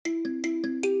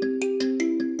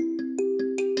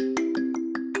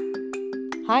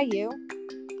Hi, you.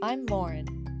 I'm Lauren.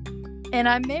 And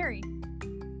I'm Mary.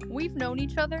 We've known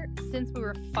each other since we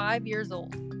were 5 years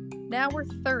old. Now we're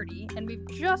 30, and we've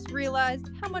just realized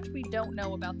how much we don't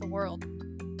know about the world.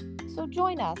 So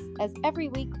join us as every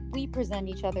week we present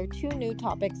each other 2 new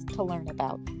topics to learn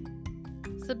about.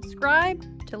 Subscribe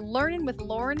to Learning with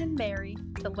Lauren and Mary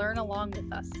to learn along with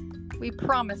us. We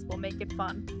promise we'll make it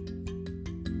fun.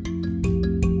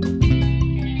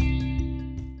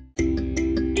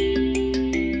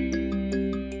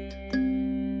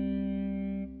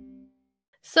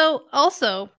 So,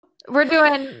 also, we're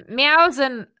doing meows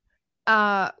and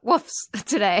woofs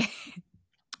today.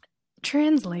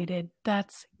 Translated,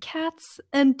 that's cats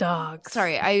and dogs.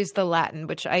 Sorry, I used the Latin,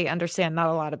 which I understand not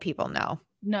a lot of people know.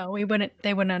 No,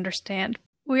 they wouldn't understand.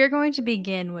 We are going to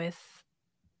begin with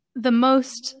the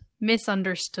most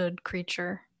misunderstood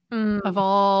creature of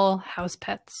all house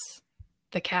pets,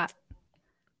 the cat.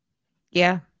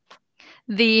 Yeah.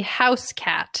 The house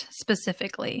cat,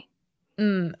 specifically.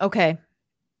 Okay.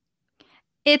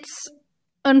 It's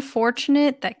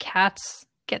unfortunate that cats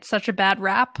get such a bad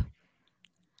rap.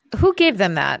 Who gave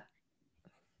them that?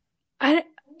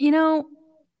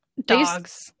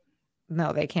 Dogs.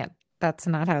 No, they can't. That's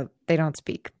not how they don't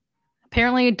speak.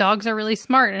 Apparently dogs are really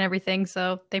smart and everything,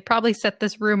 so they probably set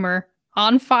this rumor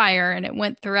on fire and it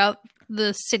went throughout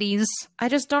the cities. I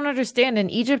just don't understand.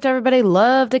 In Egypt, everybody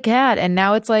loved a cat, and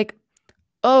now it's like,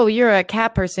 oh, you're a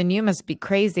cat person, you must be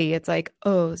crazy. It's like,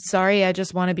 oh, sorry, I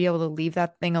just want to be able to leave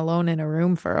that thing alone in a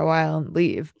room for a while and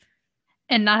leave.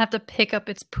 And not have to pick up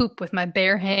its poop with my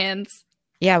bare hands.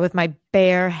 Yeah, with my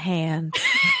bare hands.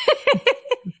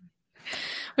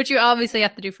 Which you obviously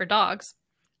have to do for dogs.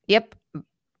 Yep.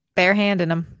 Bare handing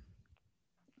them.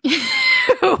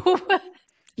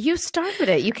 You started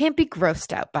it. You can't be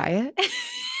grossed out by it.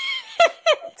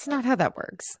 It's not how that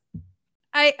works.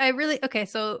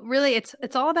 So really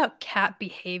it's all about cat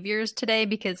behaviors today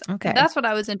because that's what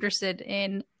I was interested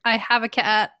in. I have a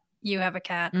cat. You have a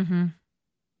cat. Mm-hmm.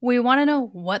 We want to know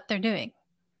what they're doing.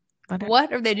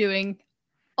 What are they doing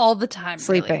all the time?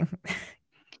 Sleeping. Really?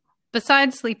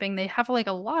 Besides sleeping, they have like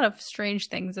a lot of strange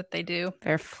things that they do.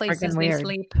 They're places weird. They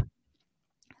sleep,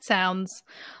 sounds,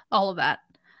 all of that.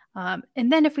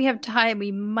 And then if we have time,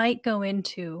 we might go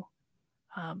into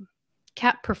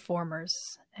cat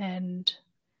performers and,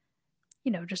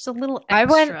 just a little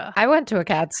extra. I went to a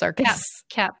cat circus.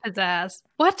 Cat pizzazz.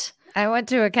 What? I went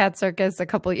to a cat circus a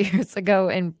couple years ago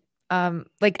in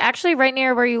actually right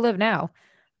near where you live now.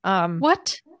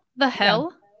 What the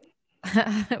hell?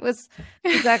 Yeah. It was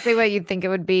exactly what you'd think it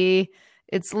would be.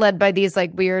 It's led by these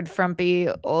like weird frumpy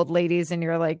old ladies, and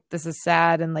you're like, this is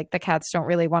sad, and like the cats don't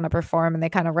really want to perform, and they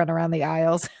kind of run around the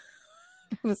aisles.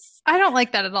 I don't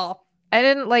like that at all. I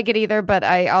didn't like it either, but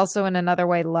I also in another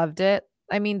way loved it.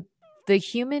 I mean, the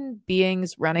human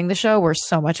beings running the show were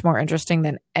so much more interesting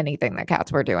than anything that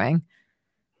cats were doing.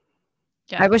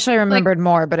 Yeah. I wish I remembered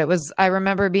more, but I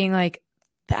remember being like,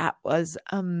 that was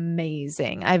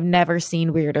amazing. I've never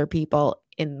seen weirder people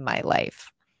in my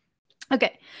life.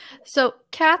 Okay. So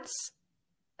cats,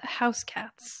 house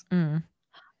cats,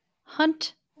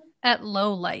 hunt at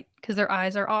low light because their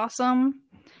eyes are awesome.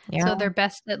 Yeah. So they're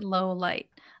best at low light.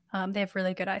 They have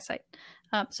really good eyesight.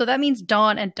 So that means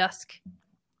dawn and dusk.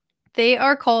 They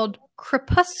are called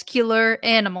crepuscular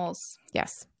animals.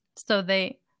 Yes. So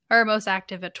they are most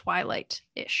active at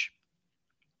twilight-ish.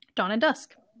 Dawn and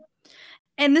dusk.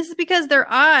 And this is because their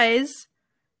eyes,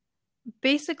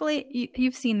 basically,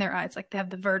 you've seen their eyes. Like they have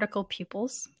the vertical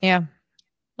pupils. Yeah.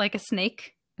 Like a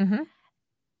snake. Mm-hmm.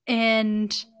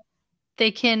 And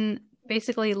they can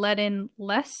basically let in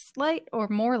less light or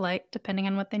more light, depending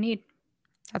on what they need.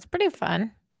 That's pretty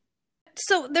fun.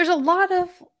 So there's a lot of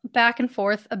back and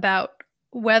forth about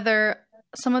whether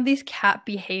some of these cat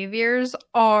behaviors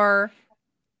are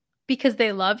because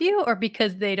they love you or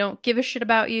because they don't give a shit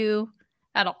about you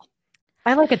at all.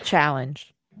 I like a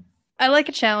challenge. I like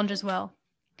a challenge as well.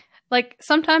 Like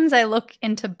sometimes I look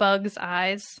into Bug's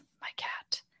eyes, my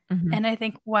cat, and I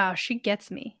think, wow, she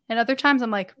gets me. And other times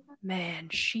I'm like, man,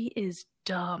 she is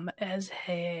dumb as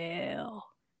hell.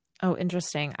 Oh,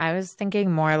 interesting. I was thinking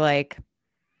more like,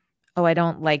 oh, I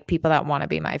don't like people that want to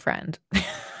be my friend.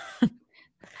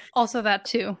 Also that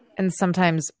too. And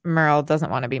sometimes Merle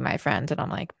doesn't want to be my friend. And I'm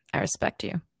like, I respect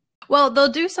you. Well,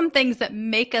 they'll do some things that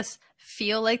make us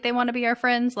feel like they want to be our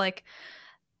friends, like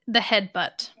the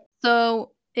headbutt.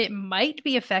 So it might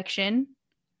be affection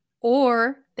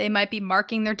or they might be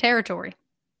marking their territory.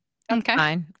 Okay.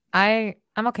 Fine.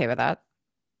 I'm okay with that.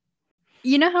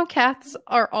 You know how cats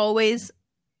are always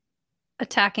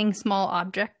attacking small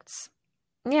objects?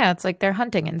 Yeah, it's like their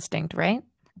hunting instinct, right?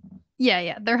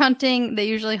 Yeah. They're hunting. They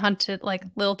usually hunt at like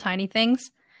little tiny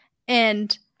things.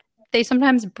 And they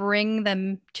sometimes bring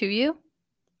them to you.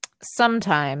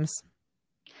 Sometimes.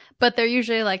 But they're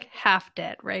usually like half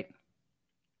dead, right?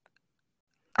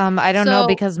 I don't know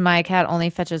because my cat only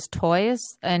fetches toys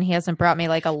and he hasn't brought me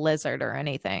like a lizard or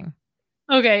anything.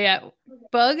 Okay, yeah.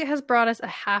 Bug has brought us a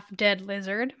half dead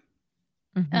lizard.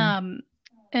 Mm-hmm.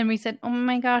 And we said, "Oh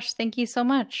my gosh, thank you so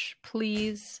much.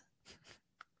 Please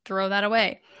throw that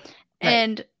away." Right.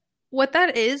 And what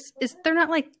that is they're not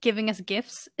like giving us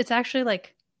gifts. It's actually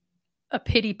like a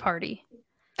pity party.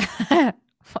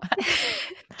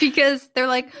 Because they're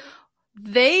like,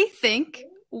 they think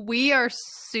we are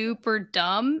super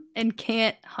dumb and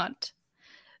can't hunt.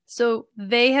 So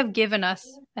they have given us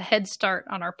a head start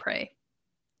on our prey.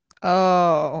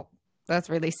 Oh, that's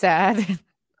really sad.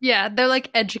 Yeah, they're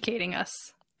like educating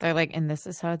us. They're like, and this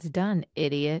is how it's done,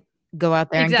 idiot. Go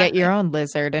out there and get your own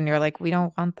lizard. And you're like, we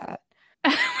don't want that.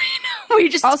 We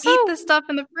just eat the stuff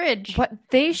in the fridge. But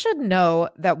they should know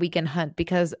that we can hunt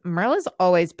because Merla's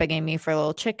always begging me for a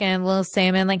little chicken, a little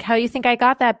salmon. Like, how you think I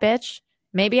got that, bitch?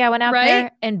 Maybe I went out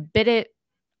there and bit it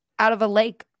out of a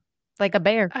lake like a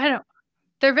bear. I don't.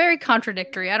 They're very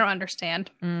contradictory. I don't understand.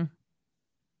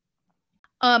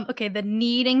 Okay, the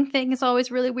kneading thing is always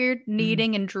really weird.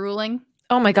 Kneading and drooling.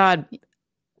 Oh my God.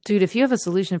 Dude, if you have a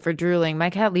solution for drooling, my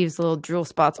cat leaves little drool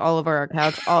spots all over our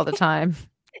couch all the time.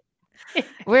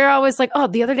 We're always like, oh,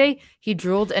 the other day he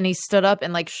drooled and he stood up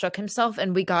and like shook himself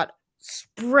and we got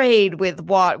sprayed with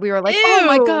what? We were like, ew. Oh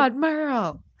my God,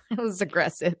 Merle. It was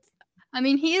aggressive. I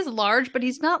mean, he is large, but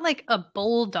he's not like a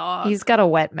bulldog. He's got a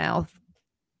wet mouth.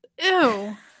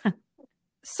 Ew.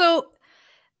 So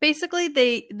basically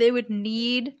they would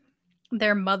need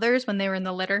their mothers when they were in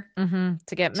the litter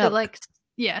to get milk. To like,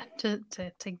 yeah, to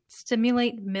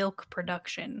stimulate milk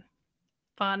production.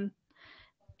 Fun.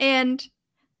 And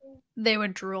they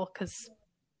would drool because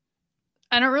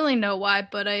I don't really know why,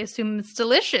 but I assume it's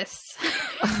delicious.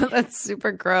 That's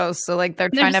super gross. So like they're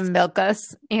trying to milk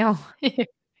us. Ew.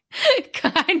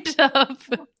 Kind of.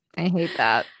 I hate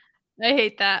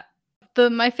that.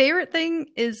 My favorite thing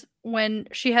is when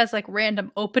she has like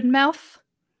random open mouth.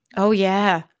 Oh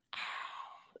yeah.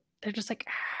 They're just like,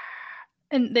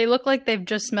 and they look like they've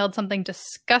just smelled something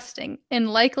disgusting, and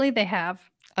likely they have.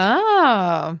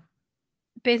 Oh.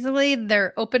 Basically,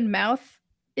 their open mouth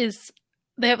they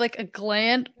have like a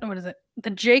gland. What is it? The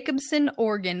Jacobson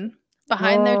organ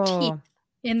behind their teeth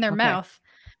in their mouth,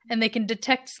 and they can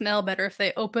detect smell better if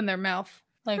they open their mouth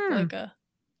like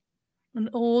an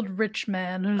old rich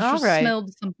man who's just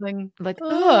smelled something. Like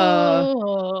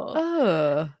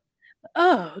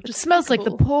just smells like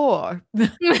the poor.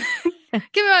 Give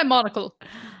me my monocle.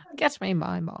 Get me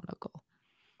my monocle.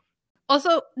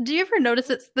 Also, do you ever notice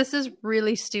that this is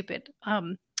really stupid?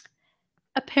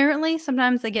 Apparently,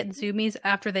 sometimes they get zoomies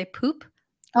after they poop.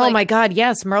 Oh my God,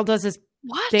 yes. Merle does his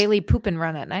daily poop and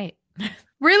run at night.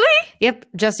 Really? Yep.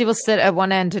 Jesse will sit at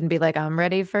one end and be like, I'm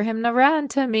ready for him to run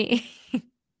to me.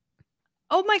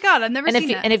 Oh my God, I've never seen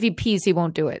that. And if he pees, he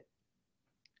won't do it.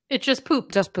 It's just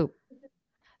poop. Just poop.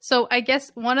 So I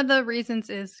guess one of the reasons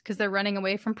is because they're running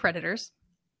away from predators,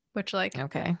 which like,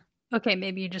 okay,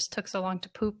 maybe you just took so long to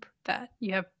poop that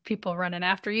you have people running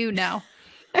after you now.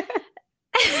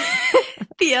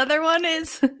 The other one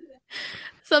is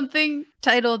something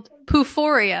titled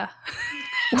Pooforia.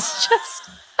 It's just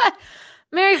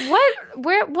Mary,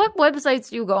 what websites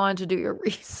do you go on to do your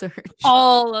research?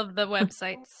 All of the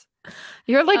websites.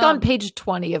 You're like on page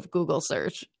 20 of Google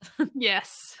search.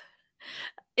 Yes.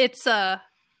 It's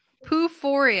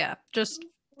Pooforia. Just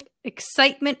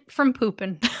excitement from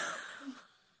pooping.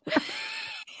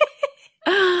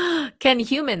 Can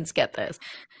humans get this?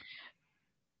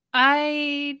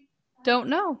 I don't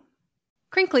know.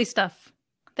 Crinkly stuff.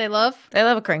 They love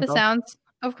a crinkle. The sounds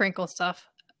of crinkle stuff.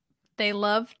 They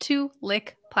love to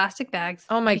lick plastic bags.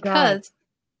 Oh my God.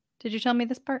 Did you tell me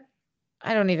this part?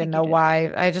 I don't even know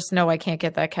why. I just know I can't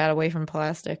get that cat away from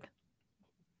plastic.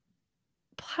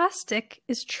 Plastic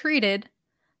is treated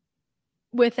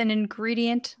with an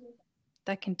ingredient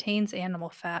that contains animal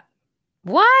fat.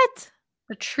 What?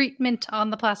 The treatment on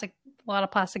the plastic, a lot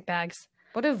of plastic bags.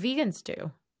 What do vegans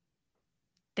do?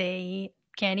 They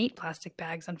can't eat plastic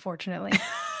bags, unfortunately.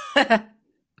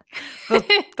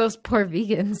 those poor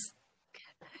vegans.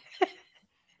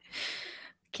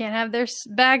 Can't have their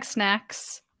bag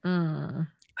snacks.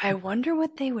 I wonder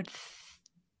what they would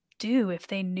do if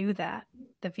they knew that,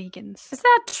 the vegans. Is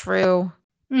that true?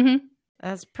 Mm-hmm.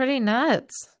 That's pretty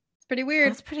nuts. It's pretty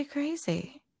weird. That's pretty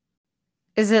crazy.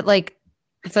 Is it like,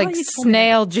 it's like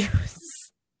snail juice?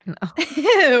 No.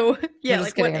 Ew. Yeah, I'm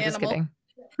like kidding, what I'm animal?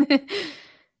 Just kidding.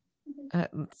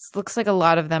 Looks like a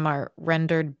lot of them are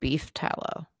rendered beef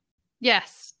tallow.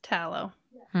 Yes, tallow.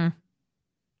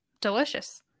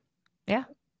 Delicious. Yeah.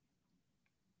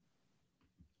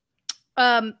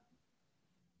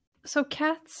 So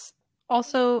cats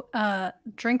also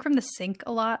drink from the sink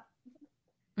a lot.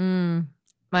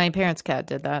 My parents' cat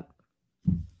did that.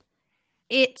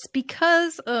 It's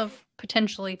because of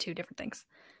potentially 2 different things.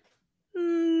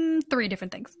 3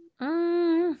 different things.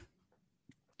 One,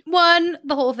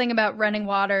 the whole thing about running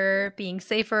water being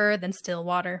safer than still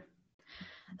water.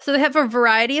 So they have a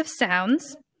variety of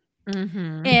sounds.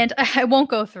 And I won't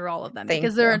go through all of them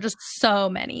because there are just so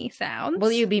many sounds.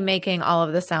 Will you be making all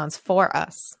of the sounds for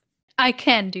us? I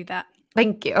can do that.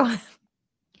 Thank you.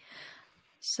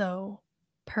 So,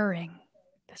 purring.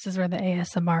 This is where the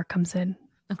ASMR comes in.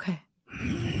 Okay.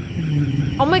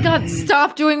 Oh my God,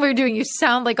 stop doing what you're doing. You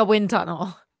sound like a wind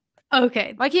tunnel.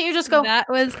 Okay. Why can't you just go? That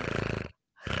was...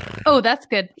 Oh, that's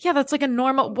good. Yeah, that's like a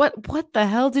normal... What the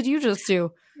hell did you just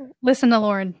do? Listen to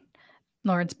Lauren.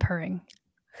 Lauren's purring.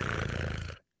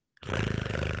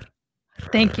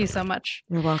 Thank you so much.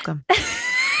 You're welcome.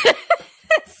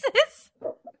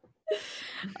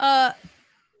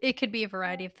 It could be a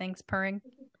variety of things. Purring,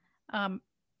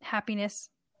 happiness,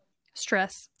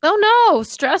 stress. Oh no,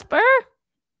 stress purr?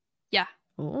 Yeah.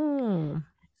 Ooh.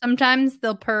 Sometimes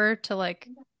they'll purr to like,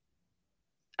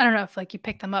 I don't know if like you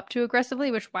pick them up too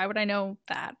aggressively, which why would I know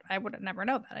that? I would never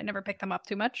know that. I never pick them up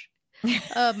too much.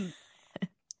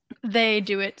 They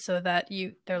do it so that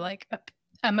they're like,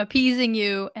 I'm appeasing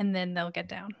you, and then they'll get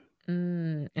down.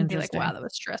 And be like, wow, that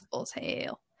was stressful as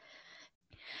hell.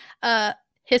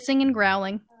 Hissing and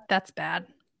growling, that's bad.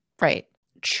 Right.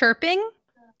 Chirping.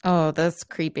 Oh, that's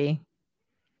creepy.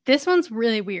 This one's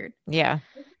really weird. Yeah.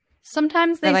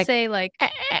 Sometimes they say like,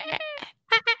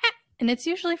 and it's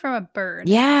usually from a bird.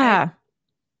 Yeah. Right?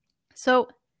 So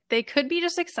they could be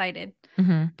just excited,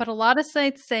 but a lot of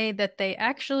sites say that they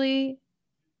actually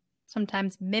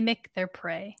sometimes mimic their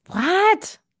prey.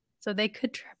 What? So they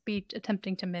could be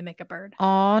attempting to mimic a bird.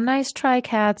 Oh, nice try,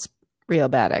 cats. Real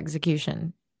bad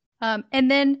execution. And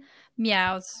then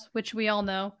meows, which we all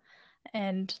know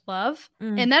and love.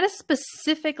 And that is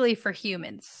specifically for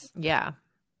humans. Yeah.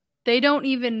 They don't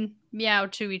even meow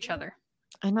to each other.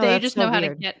 I know. They just know how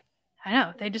to get. I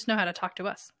know. They just know how to talk to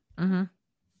us.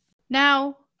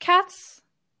 Now, cats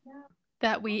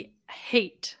that we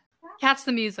hate. Cats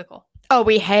the musical. Oh,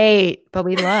 we hate, but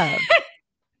we love.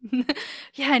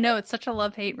 Yeah, I know. It's such a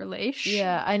love-hate relation.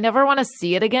 Yeah, I never want to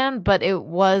see it again, but it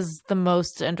was the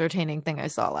most entertaining thing I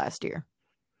saw last year.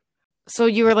 So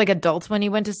you were like adults when you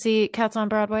went to see Cats on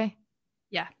Broadway?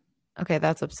 Yeah. Okay,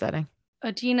 that's upsetting.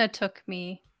 Adina took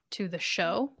me to the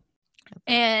show,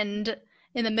 and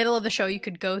in the middle of the show, you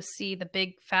could go see the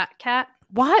big fat cat.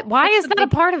 Why is that a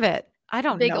part of it? I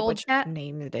don't know which cat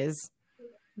name it is.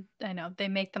 I know. They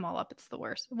make them all up. It's the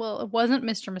worst. Well, it wasn't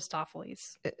Mr.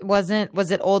 Mistopheles. Was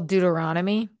it Old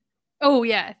Deuteronomy? Oh,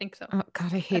 yeah, I think so. Oh,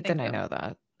 God, I hate that I know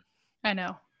that. I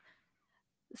know.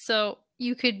 So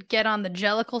you could get on the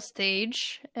Jellicle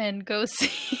stage and go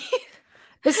see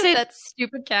that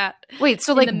stupid cat. Wait,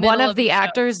 so like one of the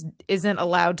actors isn't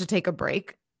allowed to take a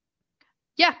break?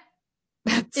 Yeah.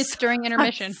 It's during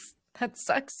intermission. That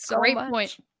sucks so much. Great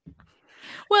point.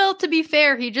 Well, to be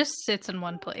fair, he just sits in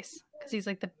one place because he's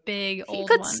like the big old one. He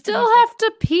could still have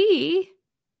to pee.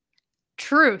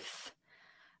 Truth.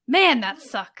 Man, that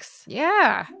sucks.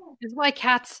 Yeah. This is why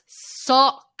cats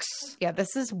sucks. Yeah,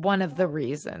 this is one of the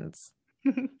reasons.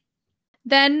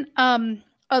 Then,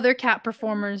 other cat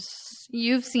performers.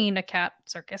 You've seen a cat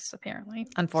circus, apparently.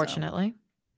 Unfortunately.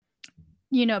 So,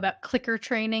 you know about clicker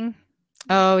training.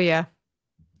 Oh, yeah.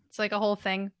 It's like a whole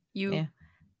thing. You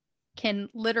can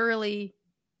literally,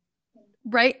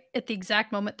 right at the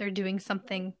exact moment they're doing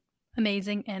something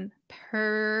amazing and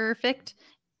perfect,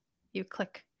 you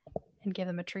click and give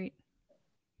them a treat.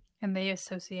 And they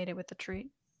associate it with the treat.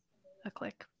 A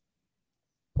click.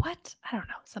 What? I don't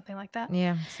know. Something like that.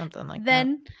 Yeah, something like that.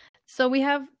 Then, so we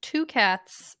have two cat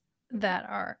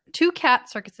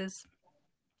circuses.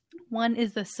 One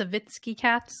is the Savitsky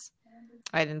cats.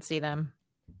 I didn't see them.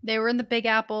 They were in the Big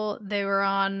Apple. They were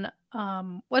on,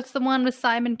 what's the one with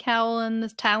Simon Cowell and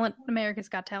this Talent? America's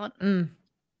Got Talent.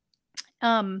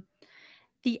 The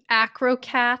Acro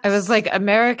Cats. I was like,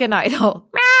 American Idol.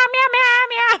 Meow, meow,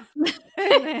 meow,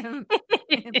 meow.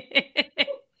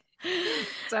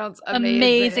 Sounds amazing.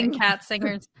 Amazing cat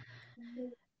singers.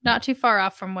 Not too far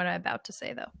off from what I'm about to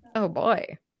say, though. Oh,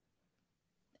 boy.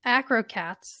 Acro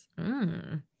Cats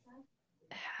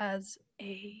has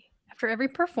after every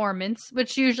performance,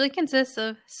 which usually consists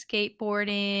of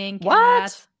skateboarding,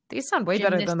 cats, These sound way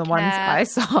better than the ones I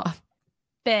saw.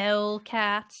 bell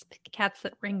cats, cats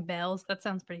that ring bells. That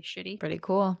sounds pretty shitty. Pretty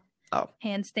cool. Oh,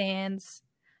 handstands.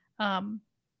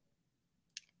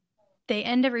 They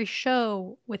end every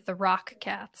show with the rock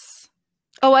cats.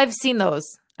 Oh, I've seen those.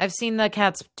 I've seen the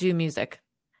cats do music.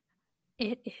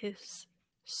 It is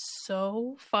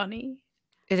so funny.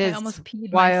 It is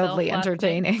wildly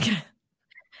entertaining.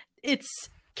 It's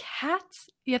cats.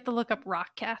 You have to look up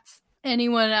rock cats.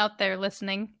 Anyone out there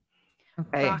listening?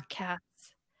 Okay. Rock cats.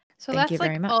 So that's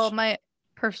like all my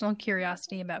personal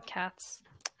curiosity about cats.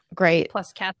 Great.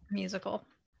 Plus Cats musical.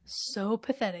 So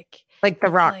pathetic. Like the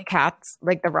rock cats.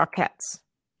 Like the Rockettes.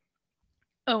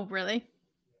 Oh, really?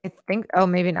 I think. Oh,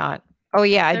 maybe not. Oh,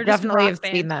 yeah. I definitely have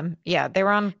seen them. Yeah. They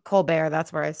were on Colbert.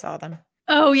 That's where I saw them.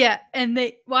 Oh, yeah. And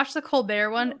they watch the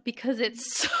Colbert one because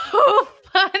it's so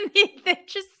funny. They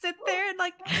just sit there and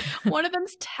like one of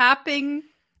them's tapping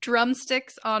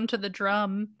drumsticks onto the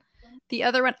drum. The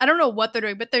other one, I don't know what they're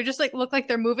doing, but they just like look like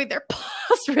they're moving their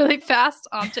paws really fast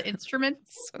onto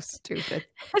instruments. So stupid.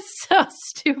 It's so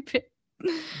stupid,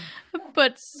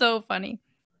 but so funny.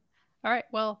 All right,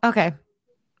 well, okay.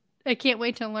 I can't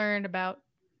wait to learn about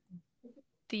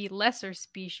the lesser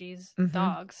species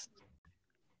dogs.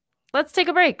 Let's take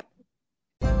a break.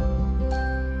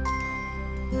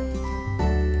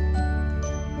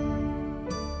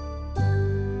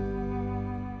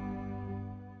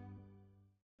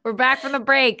 We're back from the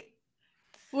break.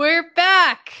 We're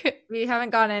back. We haven't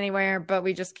gone anywhere, but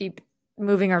we just keep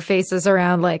moving our faces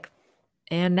around like,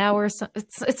 and now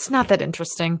it's not that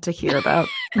interesting to hear about.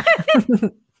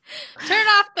 Turn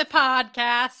off the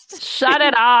podcast. Shut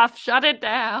it off. Shut it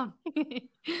down.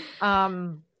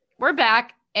 We're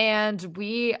back and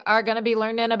we are going to be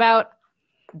learning about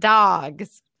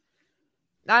dogs.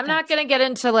 I'm not going to get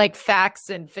into like facts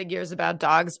and figures about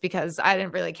dogs because I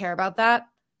didn't really care about that.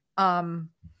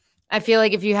 I feel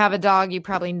like if you have a dog, you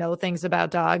probably know things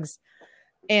about dogs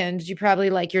and you probably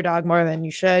like your dog more than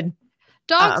you should.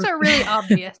 Dogs are really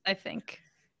obvious, I think.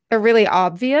 They're really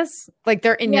obvious. Like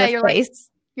they're in your face.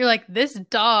 You're like, this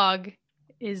dog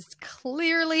is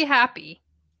clearly happy.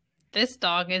 This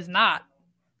dog is not.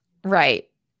 Right.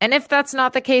 And if that's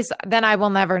not the case, then I will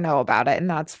never know about it and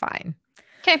that's fine.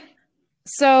 Okay.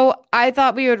 So I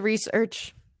thought we would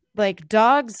research like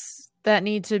dogs that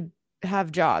need to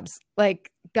have jobs, like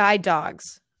guide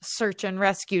dogs, search and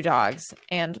rescue dogs,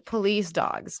 and police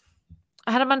dogs.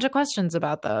 I had a bunch of questions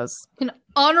about those. An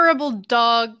honorable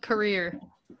dog career.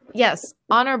 Yes,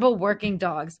 honorable working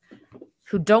dogs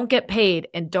who don't get paid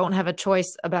and don't have a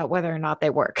choice about whether or not they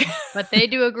work. But they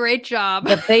do a great job.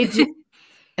 But they do,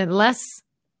 unless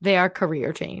they are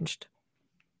career changed.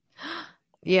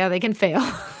 Yeah, they can fail.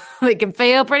 They can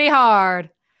fail pretty hard.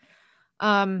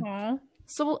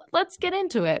 So let's get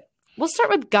into it. We'll start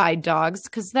with guide dogs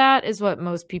because that is what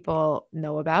most people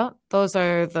know about.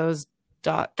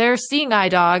 They're seeing eye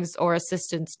dogs or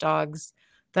assistance dogs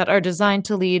that are designed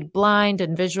to lead blind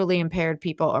and visually impaired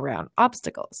people around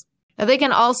obstacles. Now, they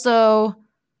can also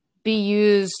be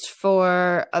used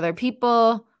for other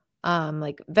people,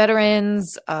 like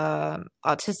veterans,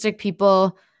 autistic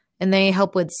people, and they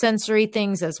help with sensory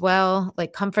things as well,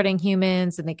 like comforting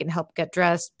humans, and they can help get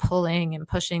dressed, pulling and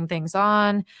pushing things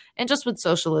on, and just with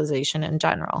socialization in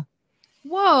general.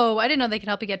 Whoa, I didn't know they could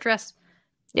help you get dressed.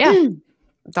 Yeah,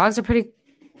 dogs are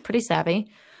pretty savvy.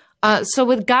 So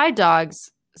with guide dogs,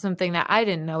 something that I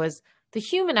didn't know is the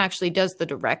human actually does the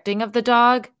directing of the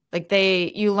dog. Like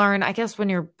you learn, I guess when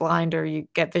you're blind or you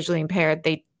get visually impaired,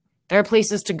 there are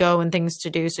places to go and things to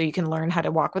do so you can learn how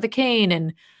to walk with a cane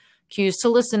and cues to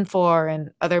listen for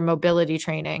and other mobility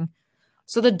training.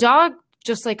 So the dog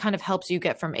just like kind of helps you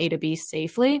get from A to B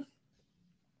safely.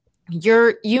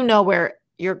 You know where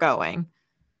you're going,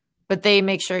 but they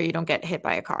make sure you don't get hit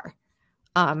by a car.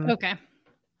 Okay.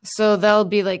 So they'll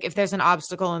be like, if there's an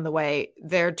obstacle in the way,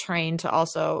 they're trained to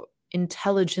also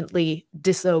intelligently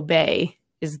disobey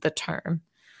is the term.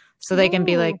 So they can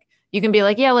be like, you can be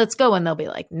like, yeah, let's go. And they'll be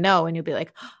like, no. And you'll be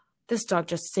like, oh, this dog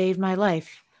just saved my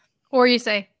life. Or you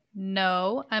say,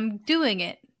 no, I'm doing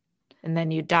it. And then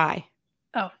you die.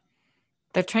 Oh.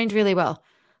 They're trained really well.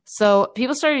 So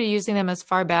people started using them as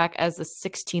far back as the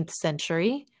 16th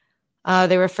century.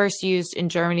 They were first used in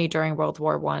Germany during World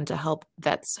War I to help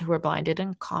vets who were blinded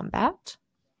in combat.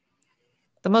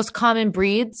 The most common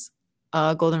breeds,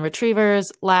 golden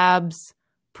retrievers, labs,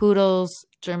 poodles,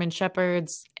 German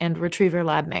shepherds, and retriever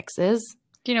lab mixes.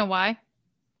 Do you know why?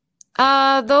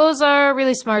 Those are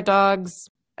really smart dogs.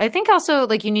 I think also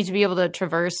like you need to be able to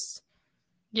traverse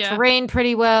train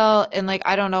pretty well, and like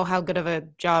I don't know how good of a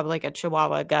job like a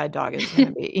Chihuahua guide dog is going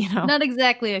to be, you know. Not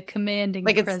exactly a commanding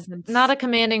presence. It's not a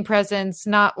commanding presence,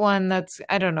 not one that's,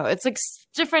 I don't know. It's like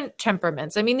different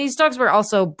temperaments. I mean, these dogs were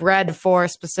also bred for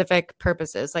specific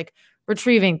purposes, like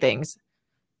retrieving things,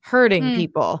 hurting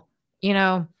people, you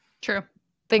know. True.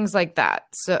 Things like that.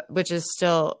 So which is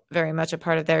still very much a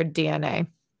part of their DNA.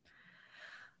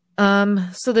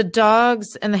 So the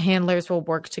dogs and the handlers will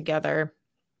work together.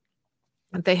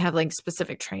 They have like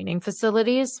specific training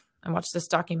facilities. I watched this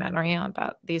documentary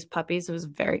about these puppies. It was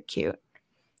very cute.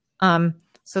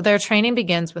 So their training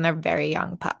begins when they're very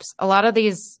young pups. A lot of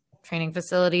these training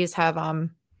facilities have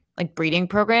like breeding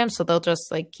programs, so they'll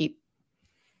just like keep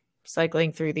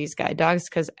cycling through these guide dogs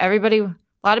because a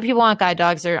lot of people want guide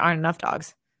dogs. There aren't enough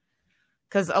dogs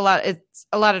because it's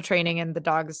a lot of training, and the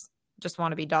dogs just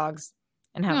want to be dogs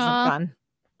and have some fun,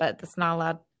 but that's not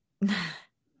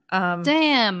allowed.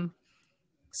 Damn.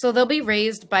 So they'll be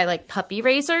raised by like puppy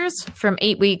raisers from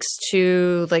 8 weeks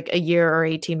to like a year or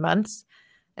 18 months.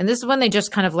 And this is when they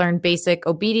just kind of learn basic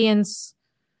obedience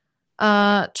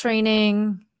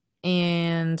training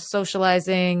and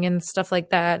socializing and stuff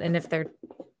like that. And if they're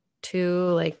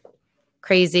too like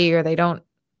crazy or they don't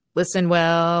listen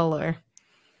well or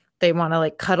they want to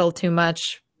like cuddle too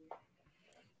much,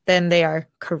 then they are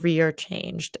career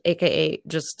changed, aka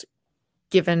just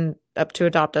given up to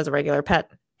adopt as a regular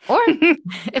pet. Or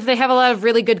if they have a lot of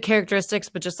really good characteristics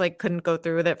but just like couldn't go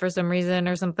through with it for some reason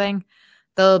or something,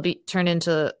 they'll be turned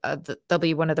into they'll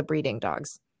be one of the breeding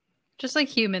dogs, just like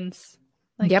humans.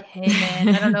 Like, yep. Hey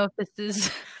man, I don't know if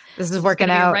this is working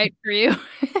out right for you.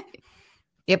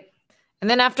 Yep. And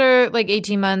then after like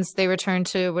 18 months, they return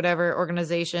to whatever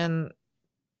organization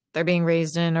they're being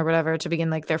raised in or whatever to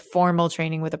begin like their formal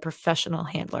training with a professional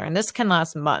handler. And this can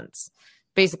last months,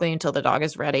 basically until the dog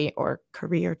is ready or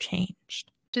career changed.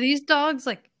 Do these dogs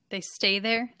like they stay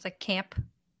there? It's like camp.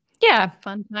 Yeah,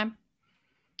 fun time.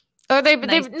 Or they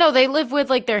live with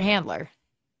like their handler,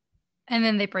 and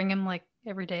then they bring him like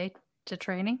every day to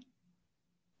training.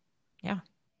 Yeah.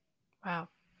 Wow,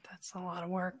 that's a lot of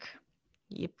work.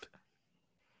 Yep.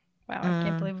 Wow, I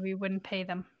can't believe we wouldn't pay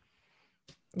them.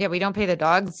 Yeah, we don't pay the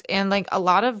dogs, and like a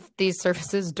lot of these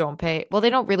services don't pay. Well, they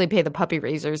don't really pay the puppy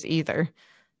raisers either,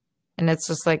 and it's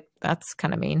just like that's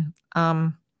kind of mean.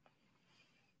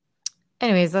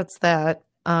 Anyways, that's that.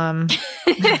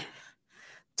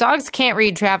 Dogs can't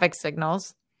read traffic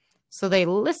signals, so they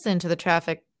listen to the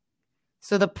traffic.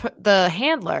 So the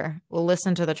handler will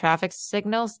listen to the traffic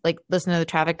signals, like listen to the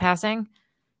traffic passing,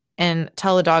 and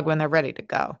tell the dog when they're ready to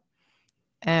go.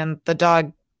 And the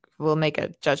dog will make a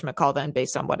judgment call then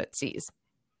based on what it sees.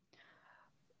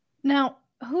 Now,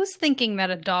 who's thinking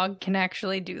that a dog can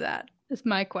actually do that? Is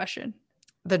my question.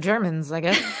 The Germans, I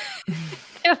guess.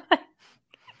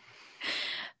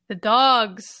 The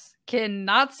dogs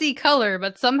cannot see color,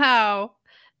 but somehow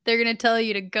they're going to tell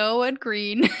you to go at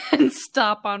green and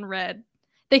stop on red.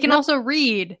 They can also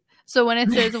read. So when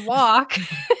it says walk,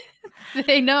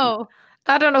 they know.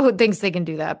 I don't know who thinks they can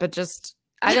do that, but just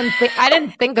I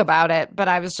didn't think about it, but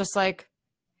I was just like,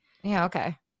 yeah,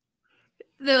 okay.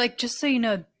 They're like, just so you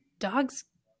know, dogs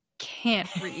can't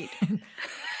read.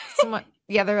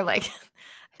 They were like,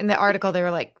 in the article, they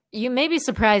were like, you may be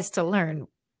surprised to learn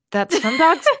that some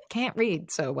dogs can't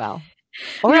read so well.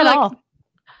 Or at all.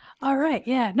 All right.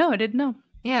 Yeah. No, I didn't know.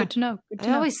 Yeah. Good to know.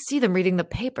 I always see them reading the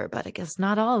paper, but I guess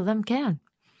not all of them can.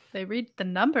 They read the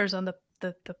numbers on the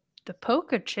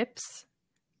poker chips.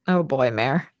 Oh boy,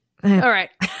 Mare. All right.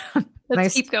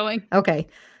 Let's keep going. Okay.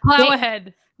 Plow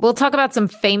ahead. We'll talk about some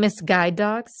famous guide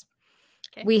dogs.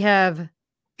 Okay. We have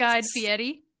Guide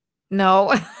Fieri.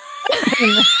 No.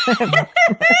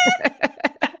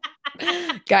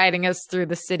 Guiding us through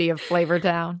the city of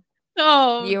Flavortown.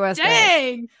 Oh, USA.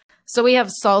 Dang. So we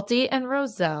have Salty and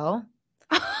Roselle.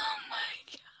 Oh my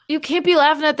God. You can't be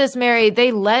laughing at this, Mary.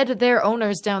 They led their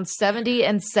owners down 70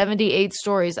 and 78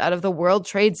 stories out of the World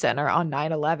Trade Center on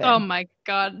 9/11. Oh my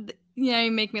God. Yeah,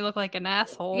 you make me look like an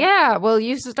asshole. Yeah, well,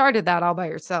 you started that all by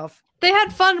yourself. They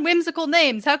had fun, whimsical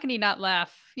names. How can you not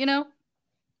laugh? You know?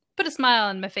 Put a smile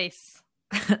on my face.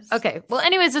 Okay. Well,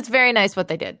 anyways, it's very nice what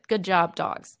they did. Good job,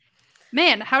 dogs.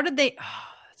 Man, how did they... Oh,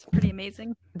 that's pretty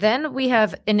amazing. Then we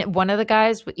have... And one of the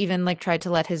guys even like tried to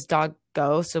let his dog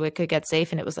go so it could get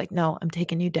safe. And it was like, no, I'm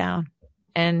taking you down.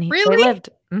 And he really lived.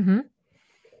 Mm-hmm.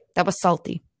 That was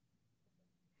Salty.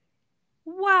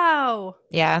 Wow.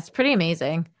 Yeah, it's pretty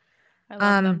amazing. I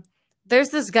love them. There's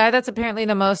this guy that's apparently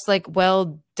the most like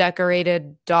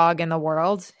well-decorated dog in the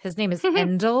world. His name is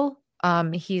Endel.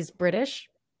 He's British.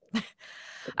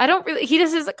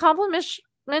 His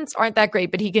accomplishments aren't that great,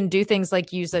 but he can do things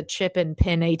like use a chip and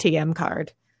pin ATM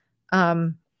card.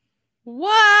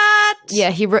 What?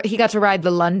 Yeah, he got to ride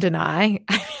the London Eye.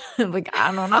 Like,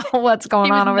 I don't know what's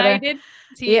going on over knighted?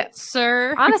 there. Yeah,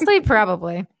 sir. Honestly,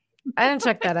 probably. I didn't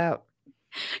check that out.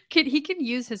 He can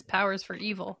use his powers for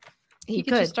evil. He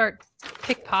could just start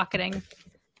pickpocketing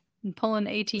and pulling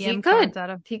ATM cards out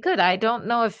of. He could. I don't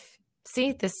know if.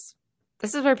 See, this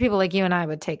is where people like you and I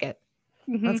would take it.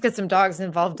 Mm-hmm. Let's get some dogs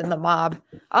involved in the mob.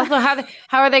 Also,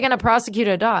 how are they going to prosecute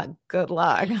a dog? Good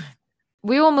luck.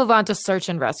 We will move on to search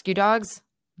and rescue dogs.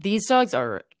 These dogs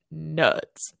are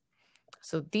nuts.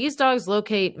 So these dogs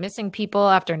locate missing people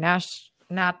after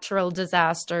natural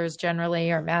disasters generally,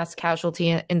 or mass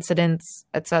casualty incidents,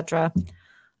 etc.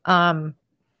 And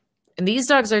these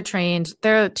dogs are trained.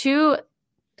 There are two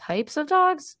types of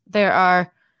dogs. There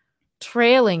are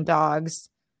trailing dogs,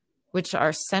 which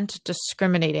are scent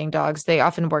discriminating dogs. They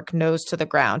often work nose to the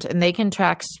ground, and they can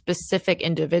track specific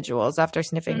individuals after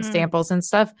sniffing samples and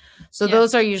stuff. So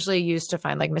those are usually used to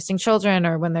find like missing children,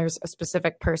 or when there's a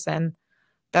specific person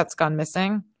that's gone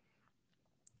missing.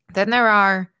 Then there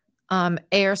are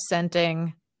air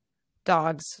scenting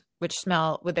dogs, which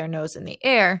smell with their nose in the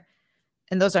air.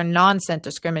 And those are non-scent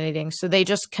discriminating. So they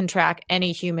just can track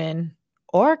any human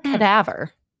or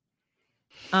cadaver.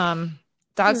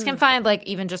 Dogs can find like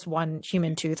even just one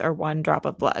human tooth or one drop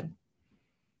of blood.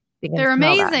 They're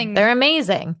amazing. They're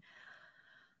amazing.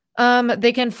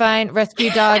 They can find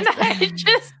rescue dogs. And I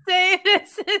just say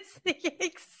this is the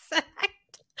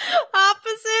exact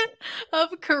opposite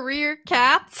of career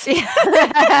cats. It's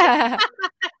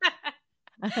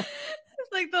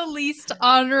like the least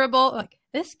honorable. Like,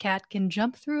 this cat can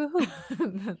jump through a hoop.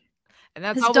 And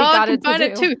that's all we got it to do.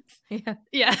 A tooth.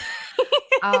 Yeah.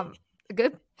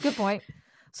 Good point.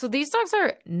 So these dogs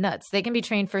are nuts. They can be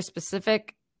trained for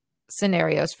specific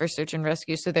scenarios for search and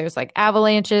rescue. So there's like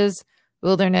avalanches,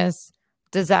 wilderness,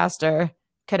 disaster,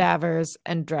 cadavers,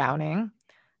 and drowning.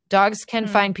 Dogs can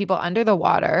find people under the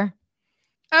water.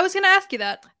 I was going to ask you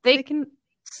that. They can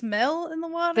smell in the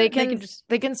water? They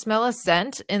can smell a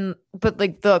scent, but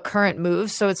like the current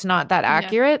moves, so it's not that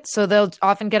accurate. So they'll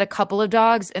often get a couple of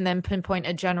dogs and then pinpoint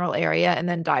a general area, and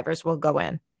then divers will go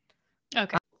in.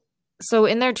 Okay. So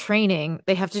in their training,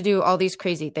 they have to do all these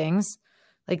crazy things.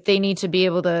 Like they need to be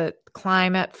able to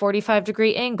climb at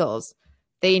 45-degree angles.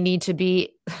 They need to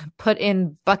be put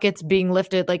in buckets being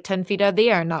lifted like 10 feet out of the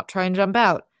air and not try and jump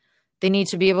out. They need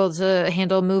to be able to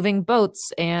handle moving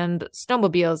boats and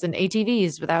snowmobiles and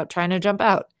ATVs without trying to jump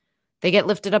out. They get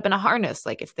lifted up in a harness,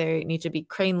 like if they need to be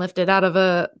crane lifted out of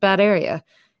a bad area.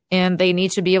 And they need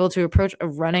to be able to approach a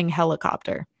running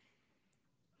helicopter.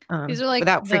 These are like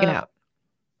without freaking out.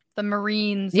 The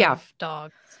Marines of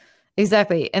dogs.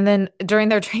 Exactly. And then during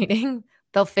their training,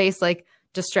 they'll face like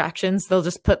distractions. They'll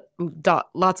just put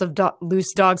lots of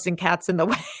loose dogs and cats in the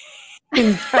way.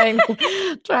 And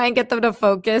try and get them to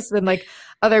focus, and like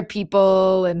other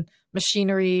people and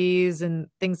machineries and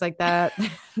things like that.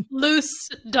 Loose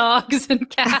dogs and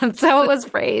cats. That's how it was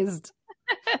phrased.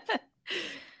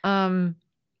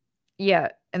 Yeah,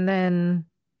 and then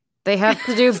they have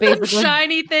to do basically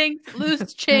shiny things,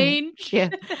 loose change. Yeah,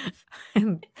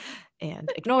 and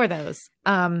ignore those.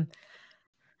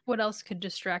 What else could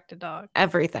distract a dog?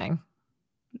 Everything.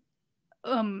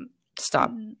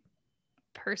 Stop.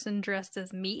 Person dressed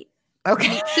as meat. Okay.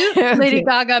 Meat suit. Lady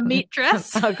Gaga meat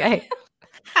dress. Okay.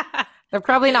 They're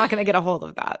probably not going to get a hold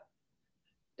of that.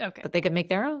 Okay. But they could make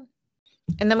their own.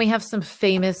 And then we have some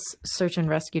famous search and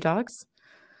rescue dogs.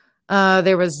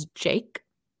 There was Jake.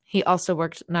 He also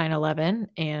worked 9/11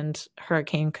 and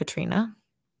Hurricane Katrina.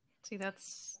 See,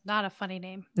 that's not a funny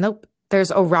name. Nope.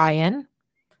 There's Orion.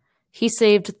 He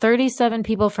saved 37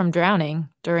 people from drowning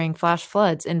during flash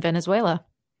floods in Venezuela.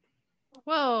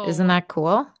 Whoa. Isn't that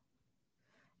cool?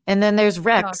 And then there's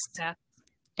Rex.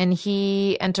 And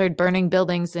he entered burning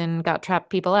buildings and got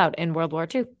trapped people out in World War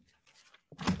II.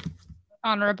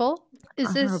 Honorable.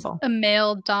 Is this a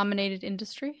male-dominated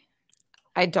industry?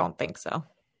 I don't think so.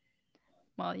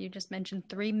 Well, you just mentioned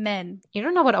 3 men. You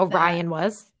don't know what Orion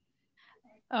was?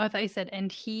 Oh, I thought you said,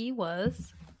 and he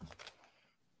was.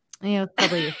 Yeah,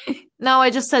 probably. No,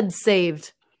 I just said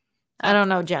saved. I don't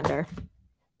know gender.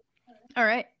 All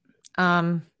right.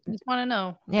 I just want to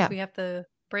know. Yeah. We have to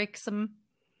break some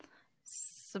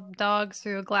dogs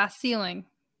through a glass ceiling.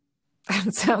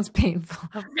 That sounds painful.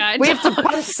 We have to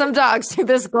punch some dogs through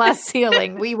this glass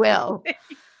ceiling. We will.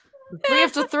 We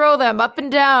have to throw them up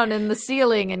and down in the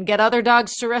ceiling and get other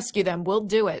dogs to rescue them. We'll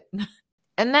do it.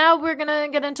 And now we're going to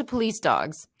get into police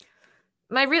dogs.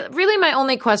 My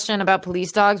only question about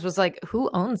police dogs was like,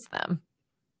 who owns them?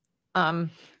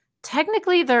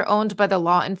 Technically, they're owned by the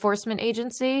law enforcement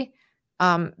agency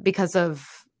because of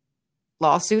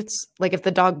lawsuits. Like if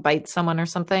the dog bites someone or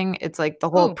something, it's like the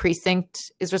whole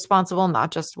precinct is responsible,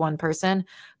 not just one person.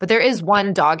 But there is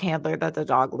one dog handler that the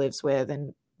dog lives with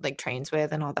and like trains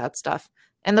with and all that stuff.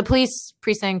 And the police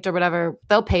precinct or whatever,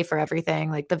 they'll pay for everything,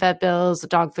 like the vet bills, the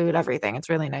dog food, everything. It's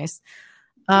really nice.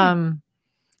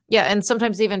 Yeah, and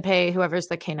sometimes even pay whoever's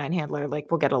the canine handler, like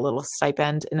we'll get a little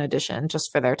stipend in addition just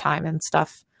for their time and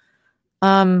stuff.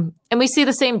 And we see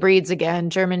the same breeds again,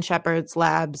 German Shepherds,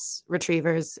 Labs,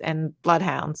 Retrievers, and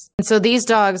Bloodhounds. And so these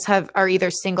dogs are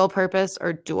either single purpose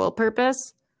or dual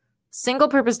purpose. Single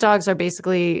purpose dogs are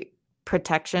basically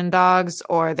protection dogs,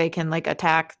 or they can like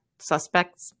attack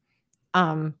suspects.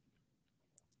 And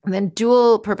then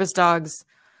dual purpose dogs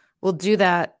will do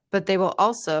that, but they will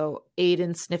also aid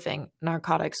in sniffing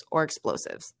narcotics or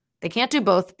explosives. They can't do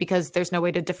both because there's no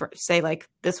way to say like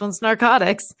this one's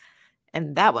narcotics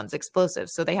and that one's explosive.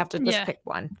 So they have to just pick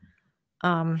one.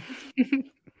 And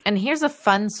here's a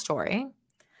fun story.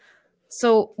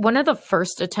 So one of the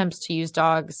first attempts to use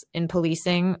dogs in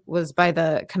policing was by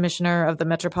the Commissioner of the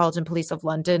Metropolitan Police of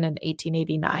London in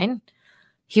 1889.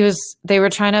 They were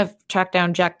trying to track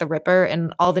down Jack the Ripper,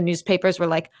 and all the newspapers were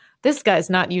like, this guy's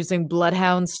not using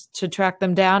bloodhounds to track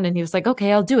them down. And he was like,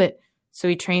 okay, I'll do it. So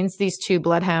he trains these 2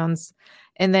 bloodhounds.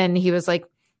 And then he was like,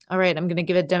 all right, I'm going to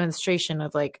give a demonstration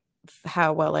of like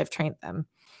how well I've trained them.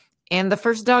 And the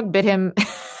first dog bit him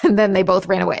and then they both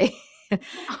ran away.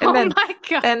 My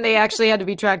God. And they actually had to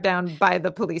be tracked down by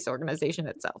the police organization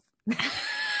itself.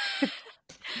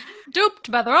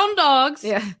 Duped by their own dogs.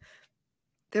 Yeah.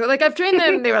 They were like, I've trained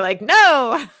them. They were like,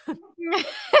 no.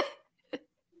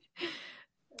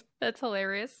 That's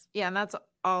hilarious. Yeah, and that's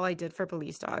all I did for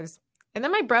police dogs. And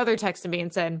then my brother texted me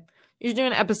and said, you should do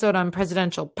an episode on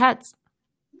presidential pets.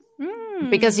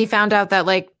 Because he found out that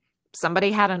like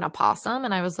somebody had an opossum,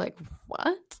 and I was like,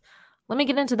 what? Let me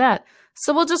get into that.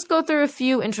 So we'll just go through a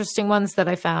few interesting ones that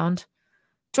I found.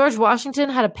 George Washington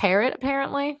had a parrot,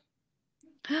 apparently.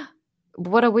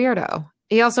 What a weirdo.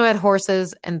 He also had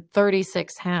horses and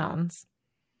 36 hounds.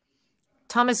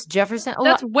 Thomas Jefferson.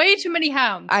 That's way too many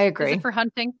hounds. I agree. Is it for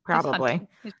hunting? Probably.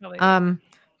 He's probably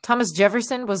Thomas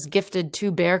Jefferson was gifted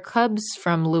 2 bear cubs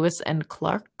from Lewis and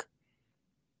Clark.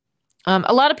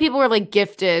 A lot of people were like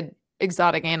gifted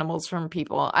exotic animals from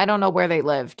people. I don't know where they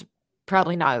lived.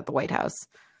 Probably not at the White House.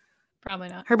 Probably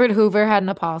not. Herbert Hoover had an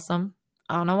opossum.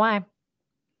 I don't know why.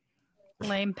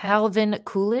 Lame pet. Calvin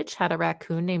Coolidge had a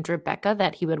raccoon named Rebecca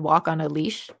that he would walk on a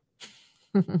leash.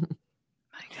 My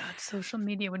God, social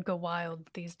media would go wild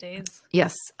these days.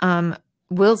 Yes.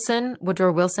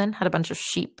 Woodrow Wilson had a bunch of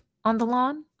sheep on the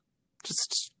lawn.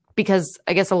 Just because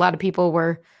I guess a lot of people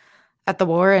were at the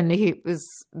war and he was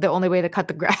the only way to cut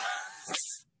the grass.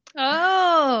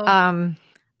 Oh.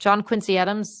 John Quincy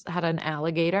Adams had an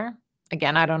alligator.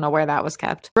 Again, I don't know where that was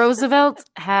kept. Roosevelt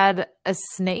had a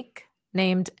snake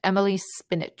named Emily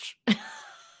Spinach.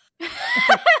 It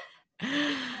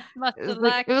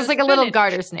was like a little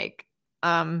garter snake.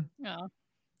 And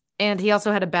he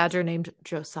also had a badger named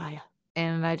Josiah.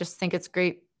 And I just think it's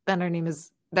great that her name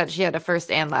is that she had a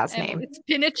first and last name.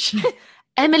 Spinach.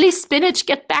 Emily Spinach,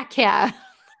 get back here.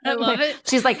 I love it.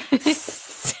 She's like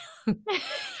just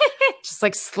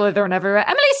like slithering everywhere.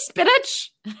 Emily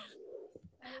Spinach.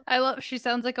 She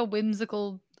sounds like a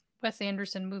whimsical Wes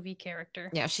Anderson movie character.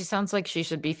 Yeah, she sounds like she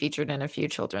should be featured in a few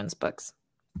children's books.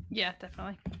 Yeah,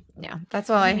 definitely. Yeah, that's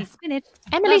all Emily Spinach.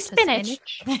 Emily Spinach.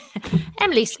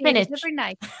 Emily Spinach. Every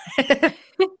night.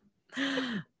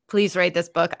 Please write this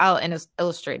book. I'll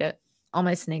illustrate it. All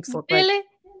my snakes look like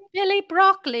Billy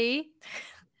Broccoli.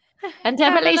 And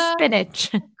Emily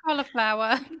Spinach.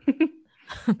 Cauliflower.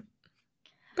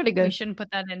 Pretty good. We shouldn't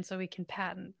put that in so we can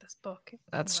patent this book.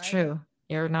 That's true.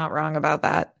 You're not wrong about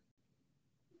that.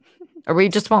 Or we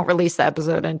just won't release the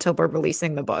episode until we're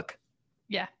releasing the book.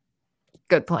 Yeah.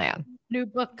 Good plan. New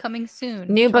book coming soon.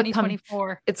 New book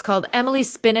 2024. It's called Emily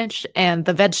Spinach and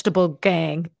the Vegetable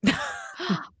Gang.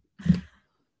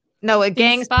 No, a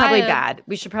gang's probably bad.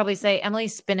 We should probably say Emily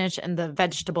Spinach and the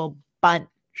Vegetable Bunch.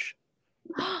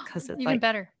 Because it's even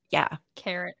better. Yeah.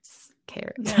 Carrots.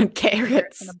 No,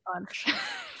 carrots. In a bunch.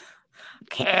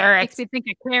 Carrots. Makes me think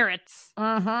of carrots.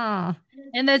 Uh-huh.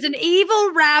 And there's an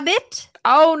evil rabbit.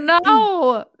 Oh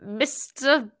no,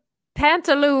 Mr.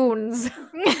 Pantaloons.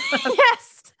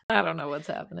 Yes. I don't know what's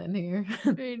happening here.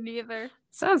 Me neither.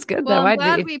 Sounds good well, though. I'm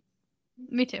glad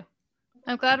me too.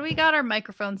 I'm glad we got our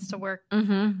microphones to work.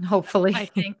 Mm-hmm. Hopefully. I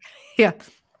think. Yeah.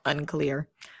 Unclear.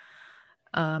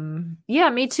 Yeah,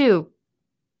 me too.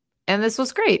 And this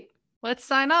was great. Let's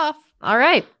sign off. All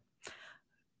right.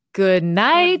 Good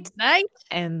night. Good night.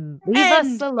 And leave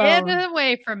us alone. Get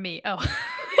away from me. Oh.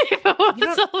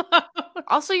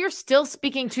 Also, you're still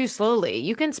speaking too slowly.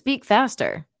 You can speak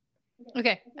faster.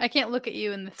 Okay, I can't look at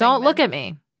you in the thing. Don't look at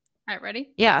me. All right, ready?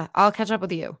 Yeah, I'll catch up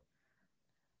with you.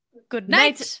 Good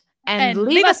night, and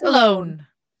leave us alone.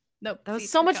 Nope. That was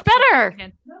so much better.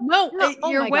 No,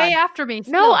 you're way after me.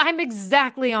 Still. No, I'm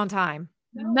exactly on time.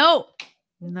 No.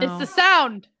 It's the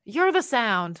sound. You're the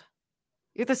sound.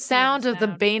 You're the sound of the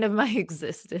bane of my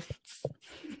existence.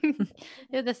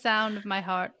 You're the sound of my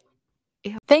heart.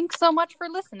 Thanks so much for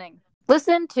listening.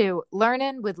 Listen to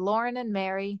Learnin' with Lauren and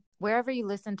Mary wherever you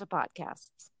listen to podcasts.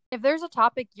 If there's a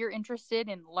topic you're interested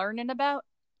in learning about,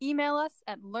 email us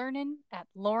at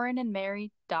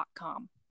learnin@laurenandmary.com.